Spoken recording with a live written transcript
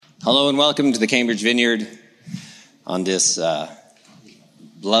Hello and welcome to the Cambridge Vineyard on this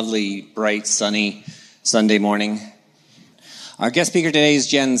lovely, bright, sunny Sunday morning. Our guest speaker today is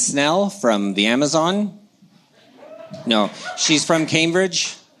JEN SNELL from the Amazon. No, she's from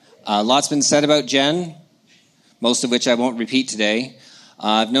Cambridge. Lots been said about Jen, most of which I won't repeat today.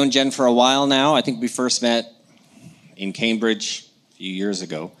 I've known Jen for a while now. I think we first met in Cambridge a few years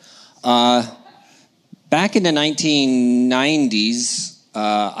ago. Back in the 1990s,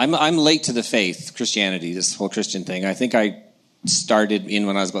 I'm late to the faith, Christianity, this whole Christian thing. I think I started in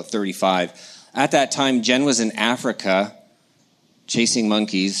when I was about 35. At that time, Jen was in Africa chasing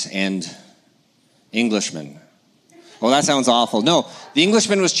monkeys and Englishmen. Well, that sounds awful. No, the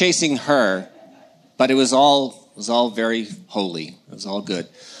Englishman was chasing her, but it was all very holy. It was all good.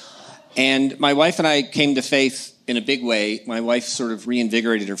 And my wife and I came to faith in a big way. My wife sort of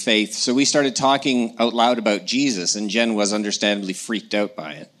reinvigorated her faith. So we started talking out loud about Jesus, and Jen was understandably freaked out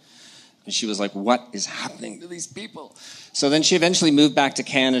by it. And she was like, what is happening to these people? So then she eventually moved back to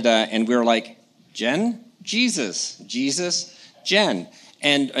Canada, and we were like, Jen? Jesus, Jen.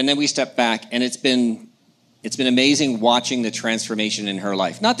 And then we stepped back, and it's been amazing watching the transformation in her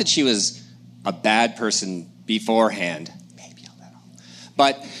life. Not that she was a bad person beforehand. Maybe a little.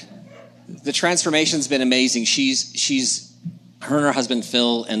 But the transformation's been amazing. Her and her husband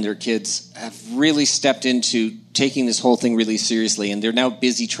Phil and their kids have really stepped into taking this whole thing really seriously, and they're now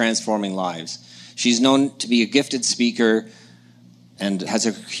busy transforming lives. She's known to be a gifted speaker and has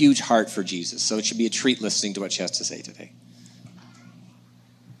a huge heart for Jesus. So it should be a treat listening to what she has to say today.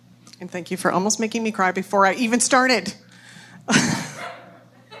 And thank you for almost making me cry before I even started.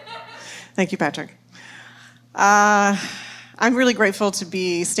 Thank you, Patrick. I'm really grateful to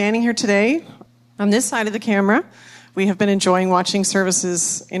be standing here today on this side of the camera. We have been enjoying watching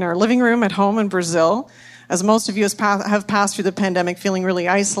services in our living room at home in Brazil. As most of you have passed through the pandemic feeling really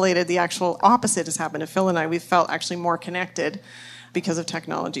isolated, the actual opposite has happened to Phil and I. We've felt actually more connected because of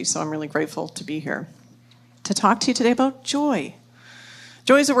technology, so I'm really grateful to be here to talk to you today about joy.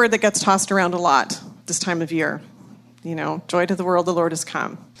 Joy is a word that gets tossed around a lot this time of year. You know, joy to the world, the Lord has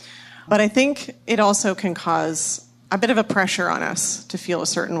come. But I think it also can cause a bit of a pressure on us to feel a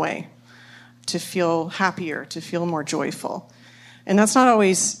certain way, to feel happier, to feel more joyful. And that's not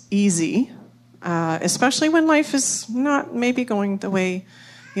always easy, especially when life is not maybe going the way,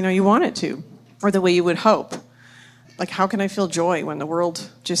 you want it to, or the way you would hope. Like, how can I feel joy when the world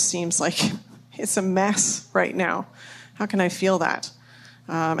just seems like it's a mess right now? How can I feel that?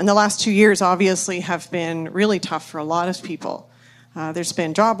 And the last 2 years, obviously, have been really tough for a lot of people. There's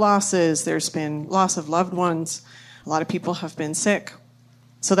been job losses. There's been loss of loved ones. A lot of people have been sick.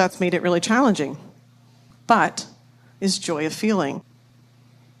 So that's made it really challenging. But is joy a feeling?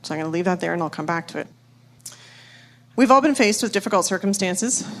 So I'm going to leave that there, and I'll come back to it. We've all been faced with difficult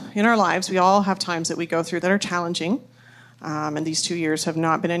circumstances in our lives. We all have times that we go through that are challenging. And these 2 years have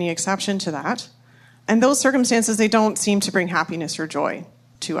not been any exception to that. And those circumstances, they don't seem to bring happiness or joy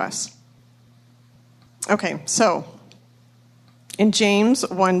to us. Okay, so in James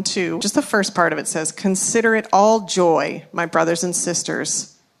 1:2, just the first part of it says, "Consider it all joy, my brothers and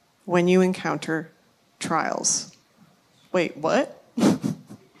sisters, when you encounter trials." Wait, what?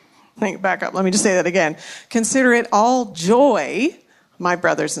 Back up. Let me just say that again. Consider it all joy, my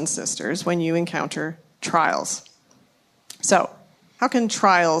brothers and sisters, when you encounter trials. So, how can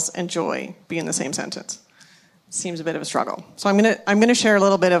trials and joy be in the same sentence? Seems a bit of a struggle. So I'm going to share a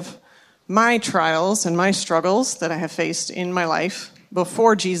little bit of my trials and my struggles that I have faced in my life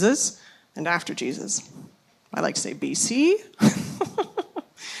before Jesus and after Jesus. I like to say BC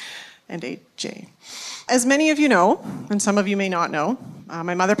and AJ. As many of you know, and some of you may not know,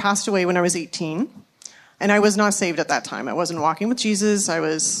 my mother passed away when I was 18, and I was not saved at that time. I wasn't walking with Jesus. I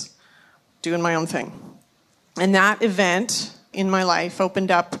was doing my own thing. And that event in my life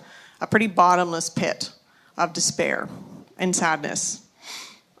opened up a pretty bottomless pit of despair and sadness.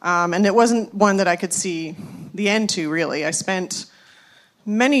 And it wasn't one that I could see the end to, really. I spent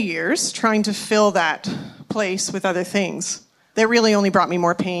many years trying to fill that place with other things that really only brought me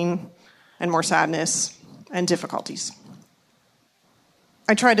more pain and more sadness and difficulties.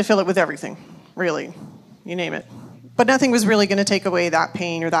 I tried to fill it with everything, really, you name it. But nothing was really going to take away that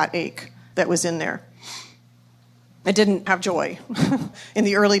pain or that ache that was in there. I didn't have joy in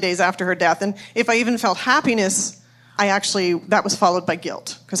the early days after her death. And if I even felt happiness, that was followed by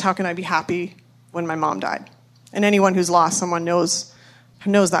guilt. Because how can I be happy when my mom died? And anyone who's lost someone knows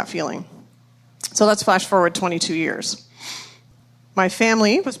that feeling. So let's flash forward 22 years. My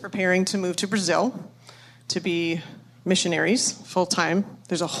family was preparing to move to Brazil to be missionaries full-time.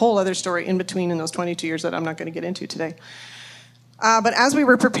 There's a whole other story in between in those 22 years that I'm not going to get into today. But as we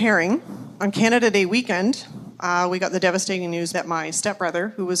were preparing, on Canada Day weekend, we got the devastating news that my stepbrother,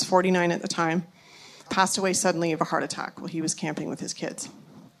 who was 49 at the time, passed away suddenly of a heart attack while he was camping with his kids.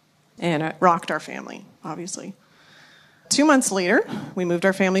 And it rocked our family, obviously. 2 months later, we moved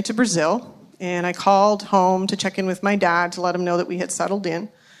our family to Brazil, and I called home to check in with my dad to let him know that we had settled in.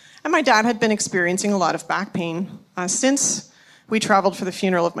 And my dad had been experiencing a lot of back pain since we traveled for the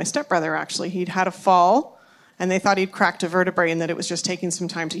funeral of my stepbrother, actually. He'd had a fall, and they thought he'd cracked a vertebrae and that it was just taking some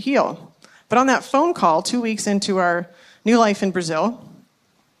time to heal. But on that phone call, 2 weeks into our new life in Brazil,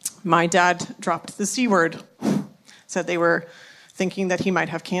 my dad dropped the C word, said they were thinking that he might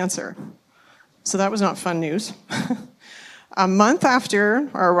have cancer. So that was not fun news. A month after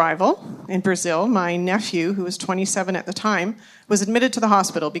our arrival in Brazil, my nephew, who was 27 at the time, was admitted to the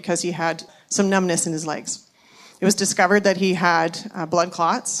hospital because he had some numbness in his legs. It was discovered that he had blood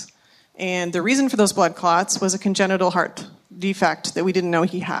clots, and the reason for those blood clots was a congenital heart defect that we didn't know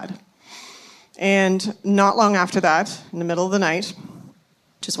he had. And not long after that, in the middle of the night,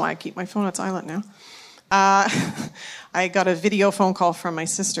 which is why I keep my phone on silent now, I got a video phone call from my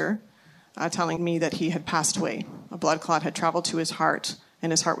sister telling me that he had passed away. A blood clot had traveled to his heart,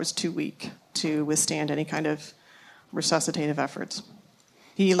 and his heart was too weak to withstand any kind of resuscitative efforts.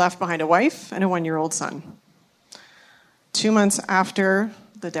 He left behind a wife and a 1-year-old son. 2 months after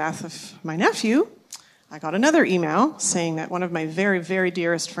the death of my nephew, I got another email saying that one of my very, very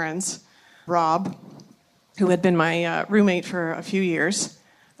dearest friends, Rob, who had been my roommate for a few years,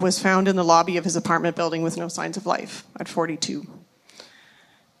 was found in the lobby of his apartment building with no signs of life at 42.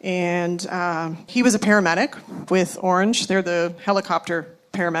 And he was a paramedic with Orange. They're the helicopter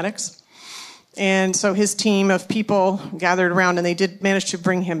paramedics. And so his team of people gathered around, and they did manage to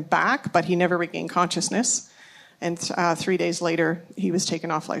bring him back, but he never regained consciousness. And 3 days later, he was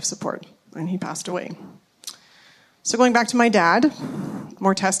taken off life support, and he passed away. So going back to my dad,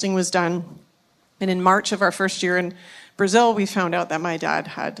 more testing was done. And in March of our first year in Brazil, we found out that my dad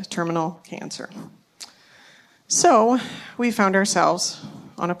had terminal cancer. So we found ourselves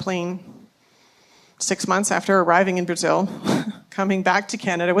on a plane 6 months after arriving in Brazil, coming back to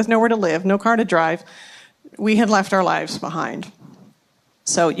Canada with nowhere to live, no car to drive. We had left our lives behind.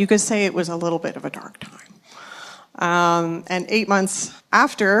 So you could say it was a little bit of a dark time. And 8 months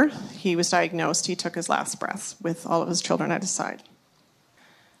after he was diagnosed, he took his last breaths with all of his children at his side.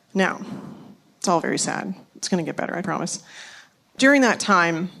 Now, it's all very sad. It's going to get better, I promise. During that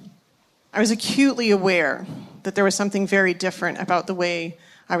time, I was acutely aware that there was something very different about the way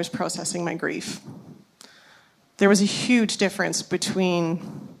I was processing my grief. There was a huge difference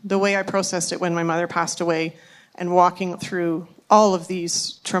between the way I processed it when my mother passed away and walking through all of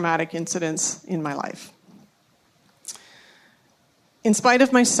these traumatic incidents in my life. In spite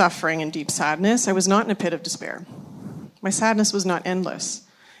of my suffering and deep sadness, I was not in a pit of despair. My sadness was not endless.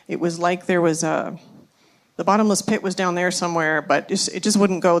 It was like there was the bottomless pit was down there somewhere, but it just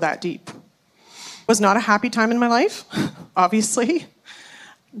wouldn't go that deep. It was not a happy time in my life, obviously,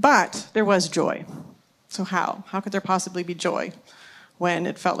 but there was joy. So how? How could there possibly be joy when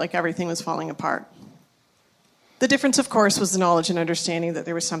it felt like everything was falling apart? The difference, of course, was the knowledge and understanding that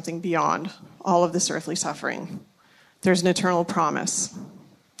there was something beyond all of this earthly suffering. There's an eternal promise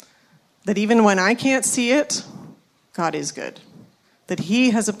that even when I can't see it, God is good. That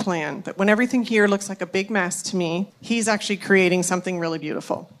he has a plan, that when everything here looks like a big mess to me, he's actually creating something really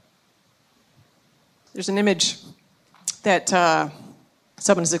beautiful. There's an image that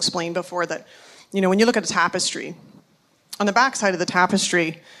someone has explained before that, when you look at a tapestry, on the back side of the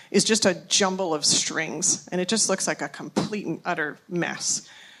tapestry is just a jumble of strings, and it just looks like a complete and utter mess.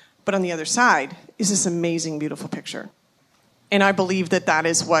 But on the other side is this amazing, beautiful picture. And I believe that that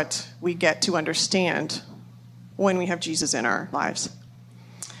is what we get to understand when we have Jesus in our lives.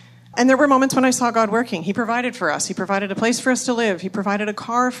 And there were moments when I saw God working. He provided for us. He provided a place for us to live. He provided a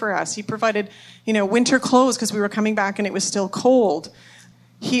car for us. He provided, winter clothes because we were coming back and it was still cold.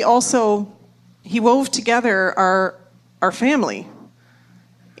 He wove together our family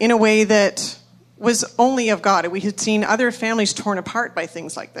in a way that was only of God. We had seen other families torn apart by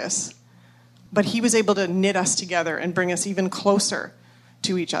things like this. But he was able to knit us together and bring us even closer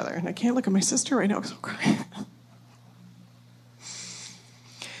to each other. And I can't look at my sister right now because I'm crying.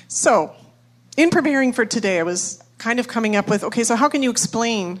 So, in preparing for today, I was kind of coming up with, so how can you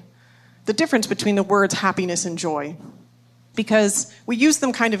explain the difference between the words happiness and joy? Because we use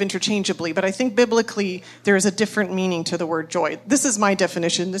them kind of interchangeably, but I think biblically there is a different meaning to the word joy. This is my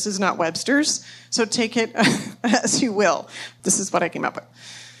definition. This is not Webster's, so take it as you will. This is what I came up with.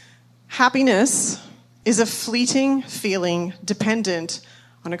 Happiness is a fleeting feeling dependent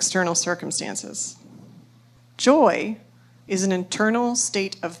on external circumstances. Joy is an internal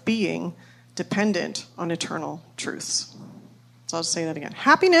state of being dependent on eternal truths. So I'll just say that again.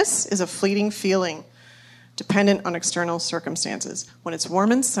 Happiness is a fleeting feeling dependent on external circumstances. When it's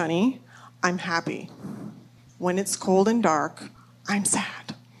warm and sunny, I'm happy. When it's cold and dark, I'm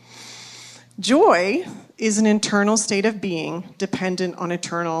sad. Joy is an internal state of being dependent on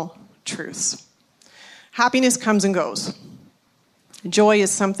eternal truths. Happiness comes and goes. Joy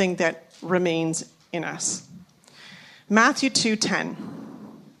is something that remains in us. Matthew 2:10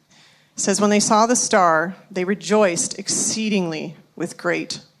 says, when they saw the star, they rejoiced exceedingly with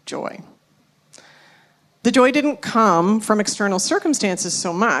great joy. The joy didn't come from external circumstances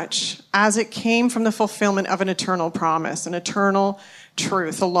so much as it came from the fulfillment of an eternal promise, an eternal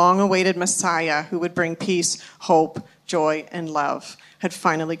truth. A long-awaited Messiah who would bring peace, hope, joy, and love had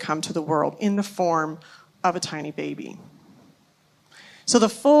finally come to the world in the form of a tiny baby. So the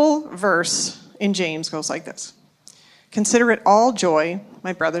full verse in James goes like this. Consider it all joy,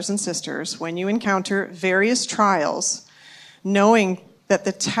 my brothers and sisters, when you encounter various trials, knowing that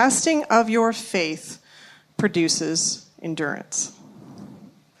the testing of your faith produces endurance.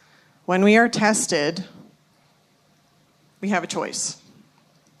 When we are tested, we have a choice.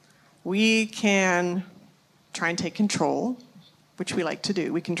 We can try and take control, which we like to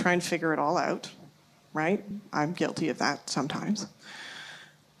do. We can try and figure it all out, right? I'm guilty of that sometimes.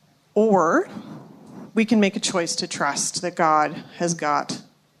 Or we can make a choice to trust that God has got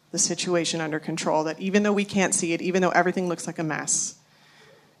the situation under control, that even though we can't see it, even though everything looks like a mess,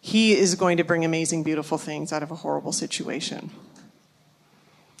 He is going to bring amazing, beautiful things out of a horrible situation.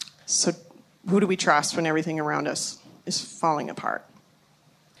 So who do we trust when everything around us is falling apart?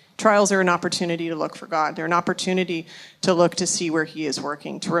 Trials are an opportunity to look for God. They're an opportunity to look to see where He is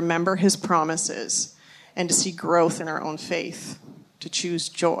working, to remember His promises, and to see growth in our own faith, to choose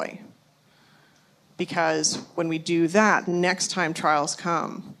joy. Because when we do that, next time trials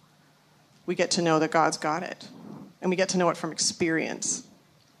come, we get to know that God's got it. And we get to know it from experience.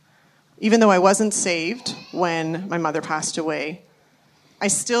 Even though I wasn't saved when my mother passed away, I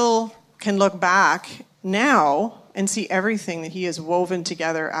still can look back now and see everything that He has woven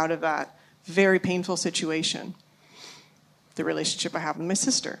together out of that very painful situation. The relationship I have with my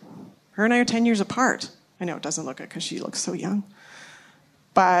sister. Her and I are 10 years apart. I know it doesn't look it because she looks so young.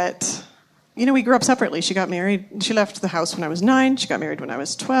 But we grew up separately. She got married. She left the house when I was 9. She got married when I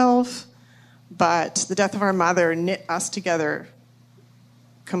was 12. But the death of our mother knit us together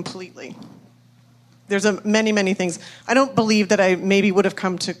completely. There's many, many things. I don't believe that I maybe would have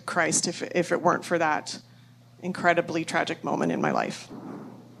come to Christ if it weren't for that incredibly tragic moment in my life.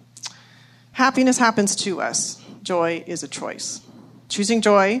 Happiness happens to us. Joy is a choice. Choosing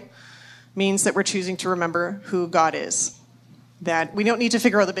joy means that we're choosing to remember who God is. That we don't need to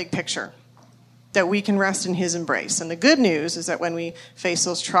figure out the big picture. That we can rest in His embrace. And the good news is that when we face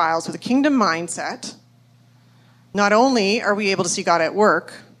those trials with a kingdom mindset, not only are we able to see God at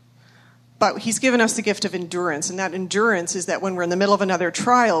work, but He's given us the gift of endurance. And that endurance is that when we're in the middle of another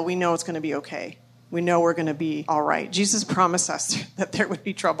trial, we know it's going to be okay. We know we're going to be all right. Jesus promised us that there would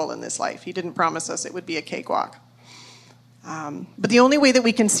be trouble in this life. He didn't promise us it would be a cakewalk. But the only way that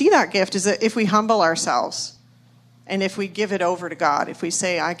we can see that gift is that if we humble ourselves and if we give it over to God, if we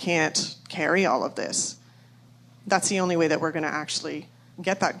say, I can't carry all of this, that's the only way that we're going to actually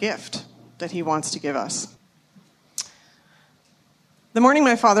get that gift that He wants to give us. The morning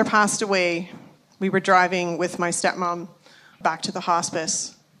my father passed away, we were driving with my stepmom back to the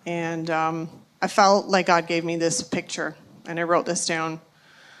hospice, and I felt like God gave me this picture, and I wrote this down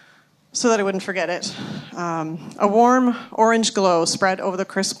so that I wouldn't forget it. A warm orange glow spread over the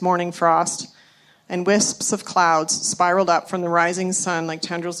crisp morning frost, and wisps of clouds spiraled up from the rising sun like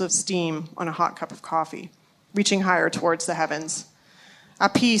tendrils of steam on a hot cup of coffee, reaching higher towards the heavens. A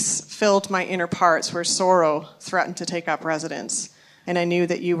peace filled my inner parts where sorrow threatened to take up residence, and I knew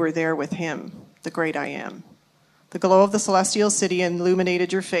that you were there with Him, the great I am. The glow of the celestial city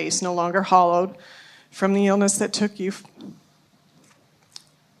illuminated your face, no longer hollowed from the illness that took you,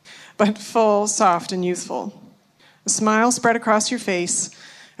 but full, soft, and youthful. A smile spread across your face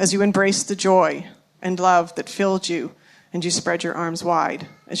as you embraced the joy and love that filled you, and you spread your arms wide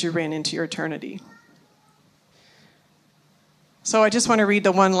as you ran into your eternity. So I just want to read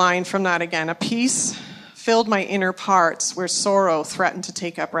the one line from that again. A peace filled my inner parts where sorrow threatened to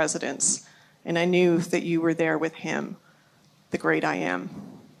take up residence, and I knew that you were there with Him, the great I am.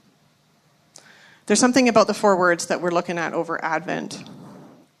 There's something about the 4 words that we're looking at over Advent.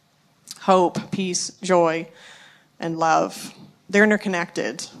 Hope, peace, joy, and love. They're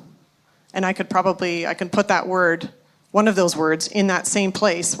interconnected. And I can put that word, one of those words, in that same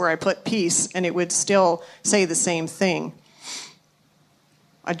place where I put peace, and it would still say the same thing.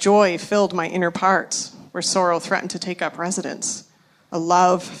 A joy filled my inner parts where sorrow threatened to take up residence. A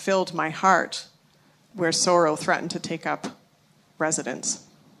love filled my heart where sorrow threatened to take up residence.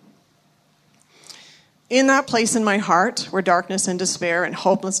 In that place in my heart where darkness and despair and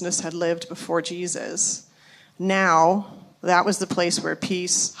hopelessness had lived before Jesus, now that was the place where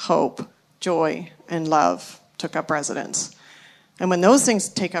peace, hope, joy, and love took up residence. And when those things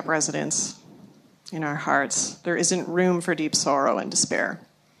take up residence in our hearts, there isn't room for deep sorrow and despair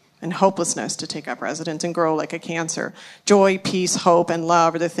and hopelessness to take up residence and grow like a cancer. Joy, peace, hope, and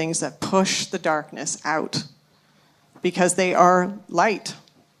love are the things that push the darkness out because they are light,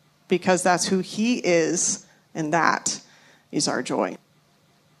 because that's who he is, and that is our joy.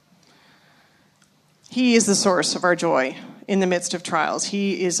 He is the source of our joy in the midst of trials.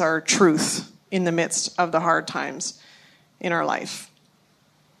 He is our truth in the midst of the hard times in our life.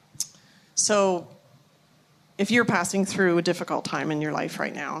 So, if you're passing through a difficult time in your life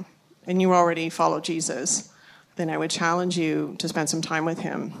right now, and you already follow Jesus, then I would challenge you to spend some time with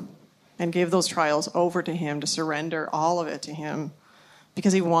him and give those trials over to him, to surrender all of it to him,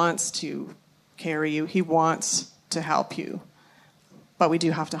 because he wants to carry you. He wants to help you. But we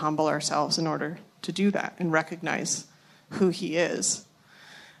do have to humble ourselves in order to do that and recognize who he is.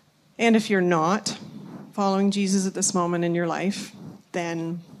 And if you're not following Jesus at this moment in your life,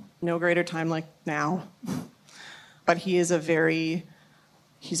 then no greater time like now. But he's a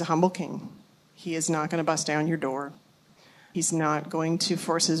humble king. He is not going to bust down your door. He's not going to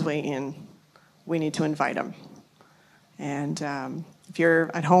force his way in. We need to invite him. And if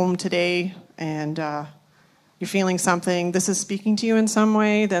you're at home today and you're feeling something, this is speaking to you in some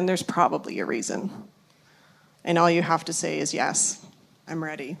way, then there's probably a reason. And all you have to say is, yes, I'm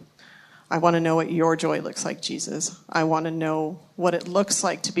ready. I want to know what your joy looks like, Jesus. I want to know what it looks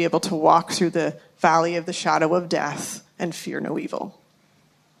like to be able to walk through the valley of the shadow of death and fear no evil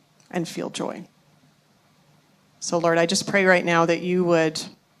and feel joy. So, Lord, I just pray right now that you would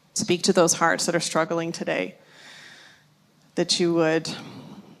speak to those hearts that are struggling today, that you would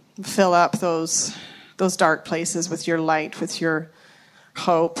fill up those dark places with your light, with your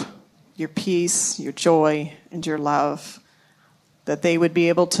hope, your peace, your joy, and your love, that they would be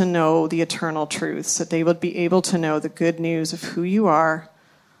able to know the eternal truths, that they would be able to know the good news of who you are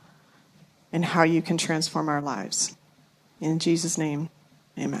and how you can transform our lives. In Jesus' name,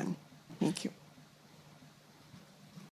 amen. Thank you.